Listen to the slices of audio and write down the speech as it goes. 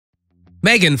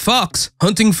Megan Fox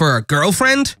hunting for a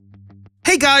girlfriend?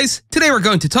 Hey guys, today we're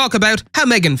going to talk about how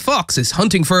Megan Fox is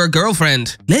hunting for a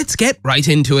girlfriend. Let's get right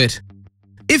into it.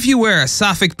 If you were a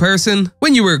sapphic person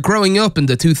when you were growing up in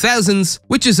the 2000s,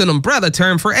 which is an umbrella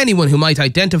term for anyone who might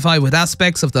identify with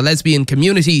aspects of the lesbian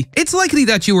community, it's likely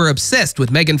that you were obsessed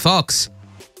with Megan Fox.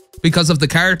 Because of the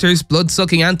character's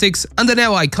blood-sucking antics and the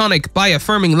now iconic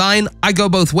bi-affirming line, "I go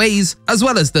both ways," as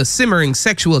well as the simmering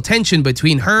sexual tension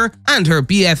between her and her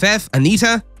BFF,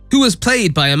 Anita, who was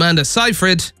played by Amanda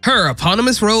Seyfried, her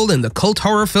eponymous role in the cult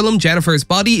horror film Jennifer's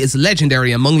Body is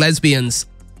legendary among lesbians.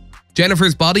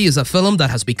 Jennifer's Body is a film that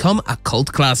has become a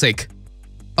cult classic.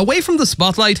 Away from the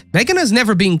spotlight, Megan has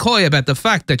never been coy about the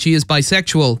fact that she is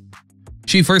bisexual.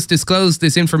 She first disclosed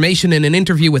this information in an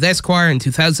interview with Esquire in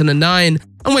 2009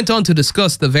 and went on to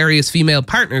discuss the various female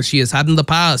partners she has had in the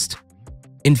past.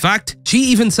 In fact, she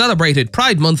even celebrated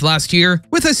Pride Month last year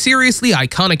with a seriously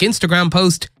iconic Instagram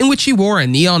post in which she wore a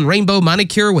neon rainbow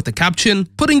manicure with the caption,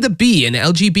 "Putting the B in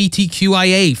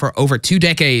LGBTQIA for over 2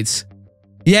 decades."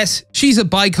 Yes, she's a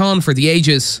bicon for the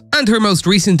ages, and her most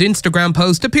recent Instagram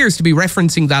post appears to be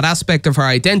referencing that aspect of her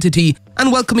identity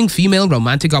and welcoming female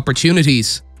romantic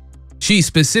opportunities. She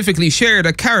specifically shared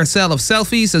a carousel of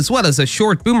selfies as well as a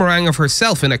short boomerang of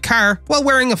herself in a car while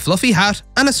wearing a fluffy hat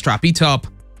and a strappy top.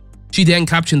 She then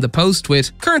captioned the post with,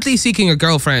 "Currently seeking a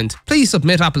girlfriend, please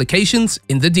submit applications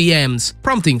in the DMs,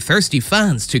 prompting thirsty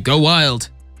fans to go wild."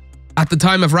 At the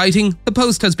time of writing, the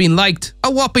post has been liked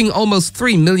a whopping almost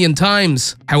 3 million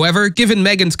times. However, given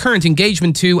Megan's current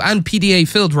engagement to and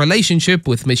PDA-filled relationship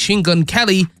with Machine Gun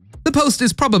Kelly, the post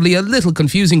is probably a little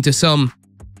confusing to some.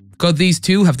 Could these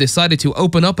two have decided to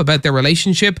open up about their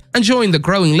relationship and join the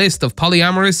growing list of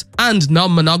polyamorous and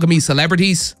non-monogamy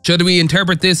celebrities? Should we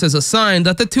interpret this as a sign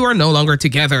that the two are no longer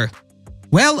together?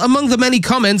 Well, among the many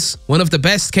comments, one of the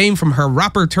best came from her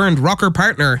rapper-turned-rocker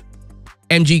partner.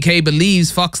 MGK believes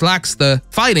Fox lacks the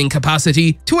fighting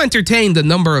capacity to entertain the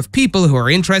number of people who are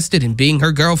interested in being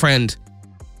her girlfriend.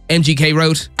 MGK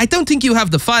wrote, "I don't think you have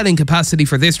the fighting capacity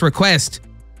for this request."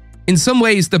 In some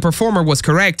ways, the performer was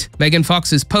correct. Megan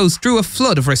Fox's post drew a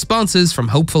flood of responses from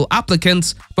hopeful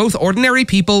applicants, both ordinary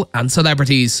people and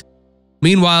celebrities.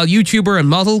 Meanwhile, YouTuber and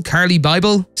model Carly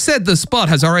Bible said the spot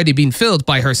has already been filled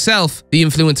by herself. The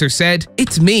influencer said,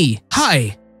 "It's me.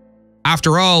 Hi."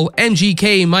 After all,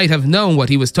 MGK might have known what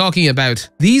he was talking about.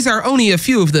 These are only a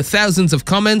few of the thousands of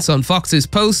comments on Fox's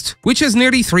post, which has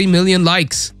nearly 3 million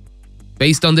likes.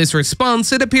 Based on this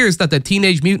response, it appears that the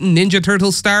Teenage Mutant Ninja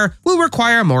Turtles star will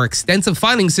require a more extensive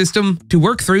filing system to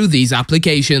work through these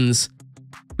applications.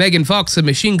 Megan Fox and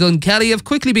Machine Gun Kelly have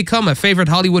quickly become a favorite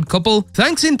Hollywood couple,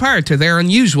 thanks in part to their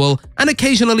unusual and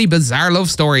occasionally bizarre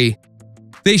love story.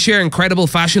 They share incredible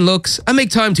fashion looks and make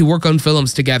time to work on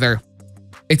films together.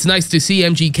 It's nice to see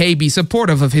MGK be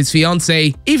supportive of his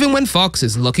fiancée, even when Fox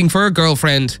is looking for a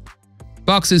girlfriend.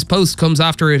 Fox's post comes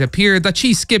after it appeared that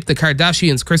she skipped the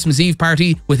Kardashians' Christmas Eve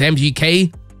party with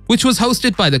MGK, which was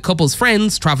hosted by the couple's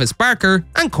friends Travis Barker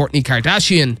and Kourtney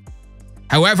Kardashian.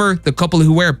 However, the couple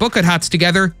who wear bucket hats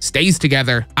together stays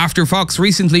together. After Fox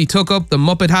recently took up the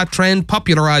Muppet hat trend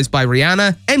popularized by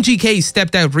Rihanna, MGK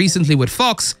stepped out recently with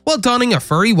Fox while donning a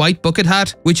furry white bucket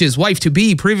hat, which his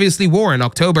wife-to-be previously wore in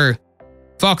October.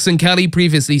 Fox and Kelly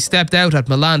previously stepped out at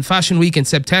Milan Fashion Week in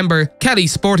September, Kelly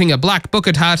sporting a black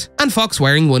bucket hat and Fox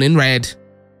wearing one in red.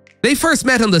 They first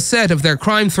met on the set of their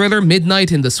crime thriller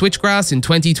Midnight in the Switchgrass in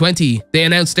 2020. They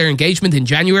announced their engagement in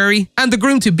January, and the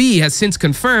groom-to-be has since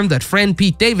confirmed that friend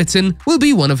Pete Davidson will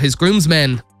be one of his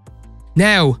groomsmen.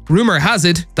 Now, rumor has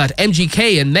it that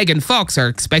MGK and Megan Fox are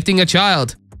expecting a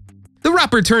child. The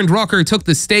rapper-turned-rocker took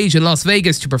the stage in Las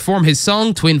Vegas to perform his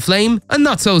song Twin Flame, a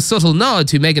not-so-subtle nod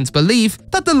to Megan's belief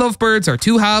that the Lovebirds are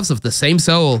two halves of the same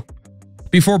soul.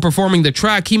 Before performing the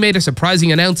track, he made a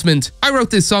surprising announcement. "I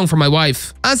wrote this song for my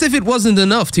wife." As if it wasn't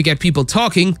enough to get people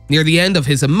talking, near the end of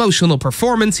his emotional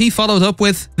performance, he followed up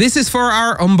with, "This is for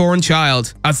our unborn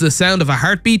child," as the sound of a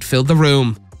heartbeat filled the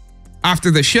room.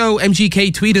 After the show, MGK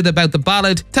tweeted about the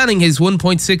ballad, telling his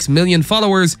 1.6 million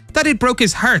followers that it broke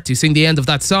his heart to sing the end of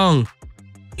that song.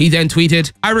 He then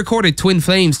tweeted, "I recorded Twin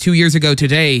Flames 2 years ago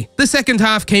today. The second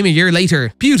half came a year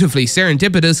later. Beautifully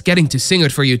serendipitous getting to sing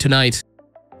it for you tonight."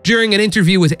 During an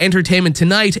interview with Entertainment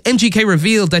Tonight, MGK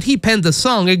revealed that he penned the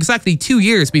song exactly 2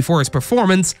 years before his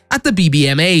performance at the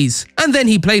BBMAs, and then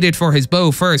he played it for his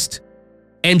beau first.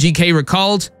 MGK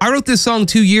recalled, "I wrote this song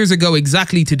 2 years ago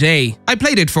exactly today. I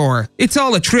played it for her. It's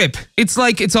all a trip. It's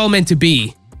like it's all meant to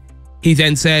be." He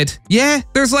then said, "Yeah,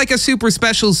 there's like a super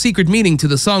special secret meaning to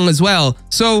the song as well,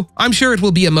 so I'm sure it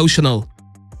will be emotional."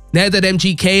 Now that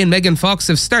MGK and Megan Fox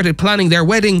have started planning their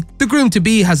wedding, the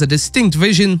groom-to-be has a distinct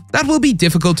vision that will be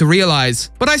difficult to realize,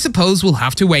 but I suppose we'll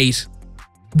have to wait.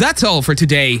 That's all for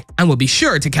today, and we'll be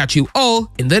sure to catch you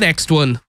all in the next one.